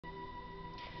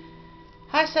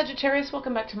Hi Sagittarius,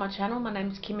 welcome back to my channel. My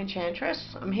name is Kim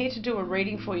Enchantress. I'm here to do a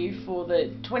reading for you for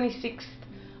the 26th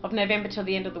of November till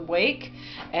the end of the week.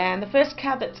 And the first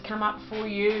card that's come up for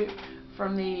you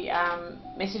from the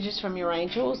messages from your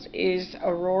angels is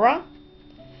Aurora.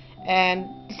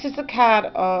 And this is the card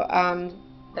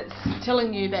that's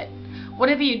telling you that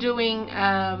whatever you're doing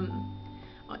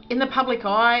in the public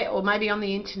eye or maybe on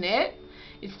the internet,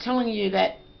 it's telling you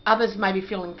that others may be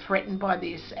feeling threatened by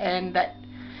this, and that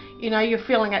you're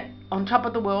feeling it on top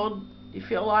of the world. You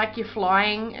feel like you're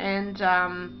flying, and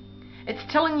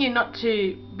it's telling you not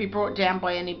to be brought down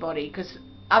by anybody, because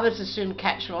others will soon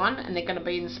catch on and they're going to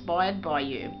be inspired by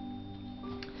you.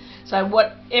 So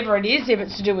whatever it is, if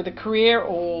it's to do with a career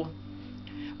or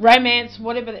romance,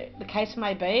 whatever the case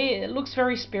may be, it looks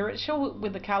very spiritual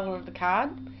with the colour of the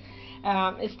card.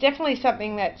 It's definitely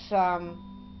something that's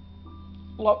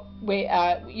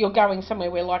where you're going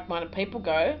somewhere where like-minded people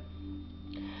go.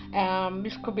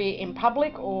 This could be in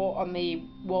public or on the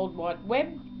World Wide Web,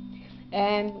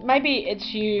 and maybe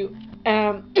it's you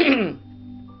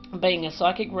being a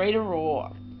psychic reader,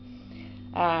 or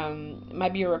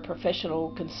maybe you're a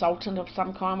professional consultant of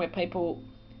some kind where people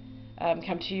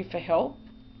come to you for help.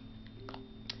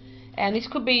 And this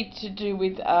could be to do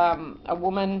with a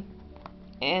woman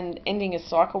and ending a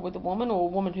cycle with a woman, or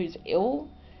a woman who's ill,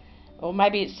 or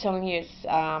maybe it's telling you it's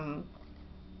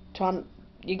time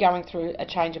you're going through a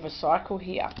change of a cycle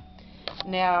here.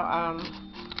 Now,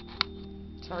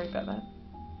 sorry about that.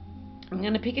 I'm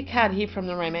going to pick a card here from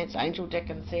the Romance Angel deck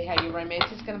and see how your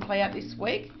romance is going to play out this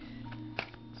week.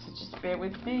 So just bear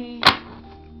with me.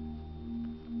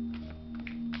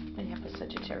 What do you have for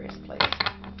Sagittarius, please?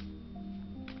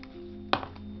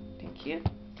 Thank you.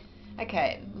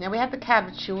 Okay, now we have the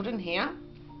card of children here,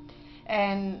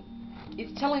 and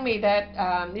it's telling me that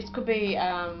this could be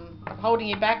holding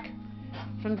you back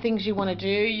from things you want to do.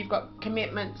 You've got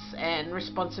commitments and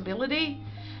responsibility.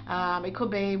 It could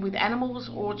be with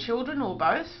animals or children, or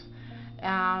both.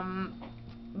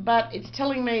 But it's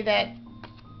telling me that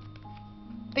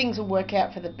things will work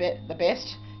out for the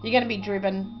best. You're going to be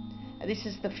driven. This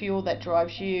is the fuel that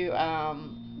drives you.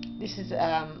 This is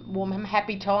warm,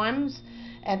 happy times,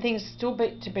 and things still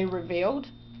to be revealed.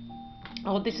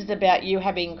 Or this is about you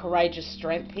having courageous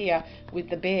strength here with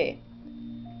the bear,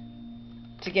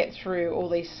 to get through all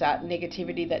this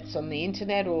negativity that's on the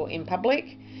internet or in public.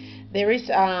 There is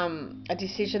a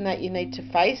decision that you need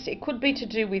to face. It could be to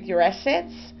do with your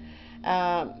assets.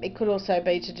 It could also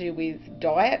be to do with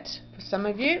diet for some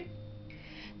of you.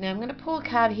 Now I'm going to pull a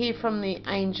card here from the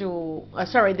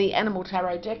the Animal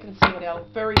Tarot deck and see what our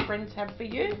furry friends have for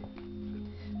you.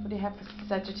 What do you have for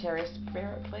Sagittarius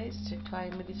Spirit, please, to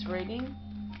claim with this reading?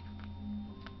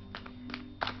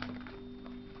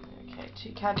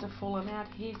 Two cards have fallen out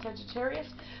here, Sagittarius.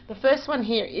 The first one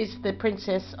here is the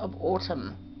Princess of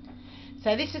Autumn.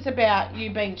 So this is about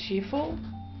you being cheerful,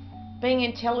 being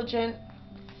intelligent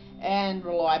and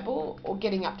reliable, or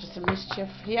getting up to some mischief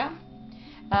here.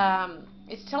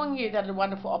 It's telling you that a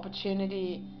wonderful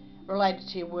opportunity related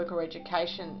to your work or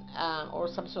education, or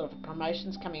some sort of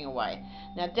promotions coming away.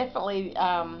 Now definitely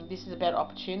this is about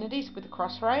opportunities with the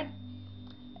crossroad,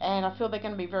 and I feel they're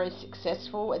going to be very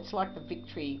successful. It's like the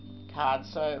victory card.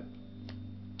 So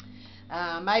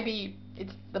maybe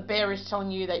the bear is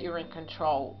telling you that you're in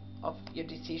control of your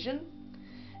decision,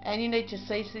 and you need to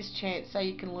seize this chance so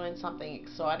you can learn something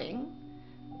exciting,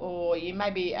 or you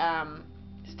may be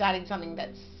starting something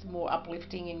that's more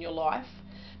uplifting in your life.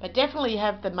 But definitely you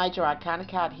have the Major Arcana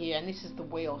card here, and this is the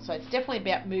Wheel. So it's definitely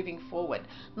about moving forward,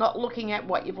 not looking at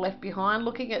what you've left behind,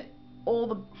 looking at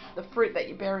all the fruit that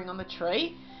you're bearing on the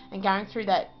tree, and going through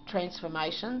that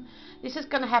transformation. This is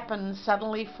going to happen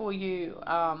suddenly for you,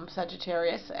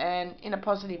 Sagittarius, and in a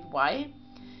positive way.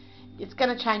 It's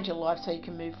going to change your life so you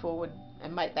can move forward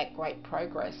and make that great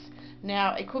progress.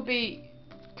 Now, it could be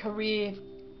career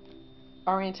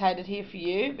orientated here for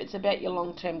you. It's about your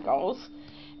long-term goals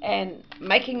and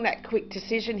making that quick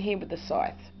decision here with the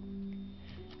Scythe.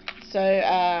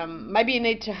 So maybe you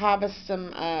need to harvest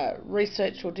some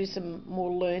research or do some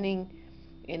more learning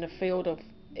in a field of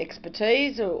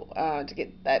expertise, or to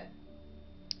get that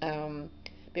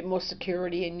bit more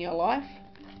security in your life.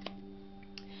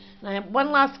 Now,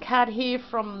 one last card here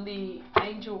from the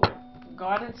Angel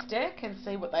Guidance deck, and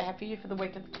see what they have for you for the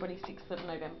week of the 26th of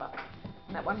November.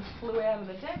 And that one flew out of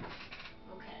the deck.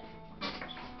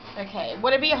 Okay,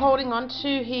 whatever you're holding on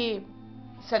to here,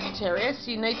 Sagittarius,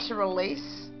 you need to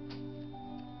release.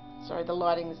 Sorry, the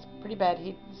lighting is pretty bad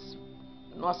here. It's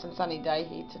a nice and sunny day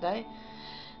here today.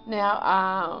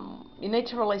 Now, you need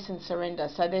to release and surrender.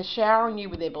 So they're showering you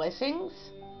with their blessings.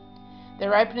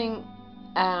 They're opening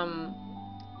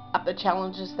a up the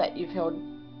challenges that you've held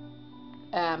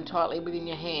tightly within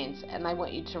your hands, and they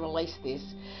want you to release this.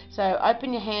 So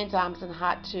open your hands, arms and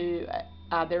heart to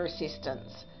their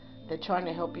assistance. They're trying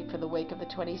to help you for the week of the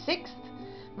 26th.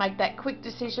 Make that quick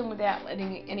decision without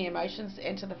letting any emotions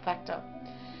enter the factor.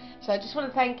 So I just want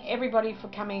to thank everybody for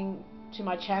coming to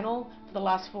my channel for the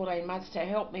last 14 months to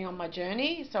help me on my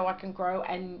journey so I can grow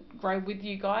with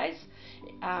you guys.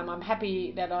 I'm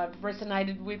happy that I've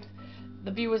resonated with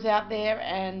the viewers out there,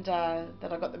 and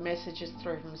that I got the messages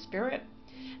through from Spirit.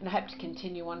 And I hope to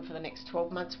continue on for the next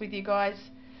 12 months with you guys.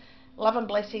 Love and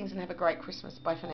blessings, and have a great Christmas. Bye for now.